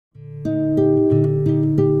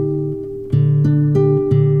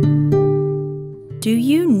Do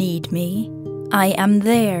you need me? I am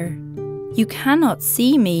there. You cannot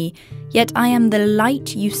see me, yet I am the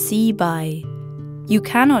light you see by. You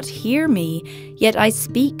cannot hear me, yet I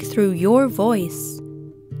speak through your voice.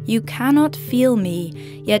 You cannot feel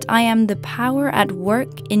me, yet I am the power at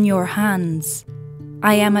work in your hands.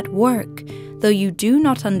 I am at work, though you do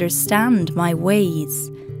not understand my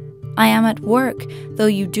ways. I am at work, though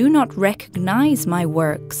you do not recognize my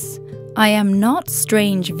works. I am not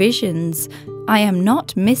strange visions, I am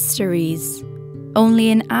not mysteries. Only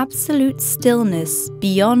in absolute stillness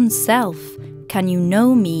beyond self can you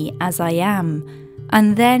know me as I am,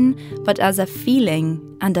 and then but as a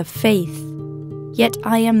feeling and a faith. Yet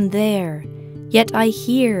I am there, yet I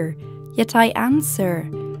hear, yet I answer.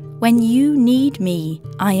 When you need me,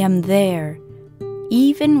 I am there.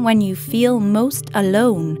 Even when you feel most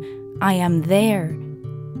alone, I am there.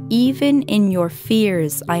 Even in your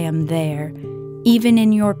fears, I am there. Even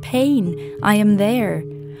in your pain, I am there.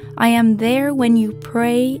 I am there when you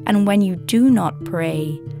pray and when you do not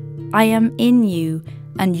pray. I am in you,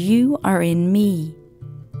 and you are in me.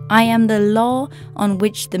 I am the law on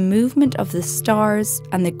which the movement of the stars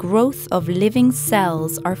and the growth of living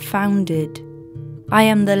cells are founded. I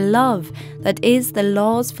am the love that is the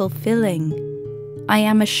law's fulfilling. I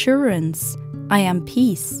am assurance. I am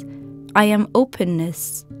peace. I am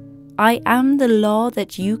openness. I am the law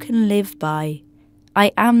that you can live by.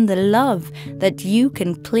 I am the love that you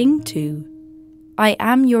can cling to. I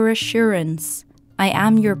am your assurance. I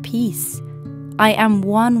am your peace. I am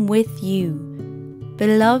one with you.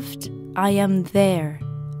 Beloved, I am there.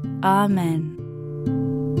 Amen.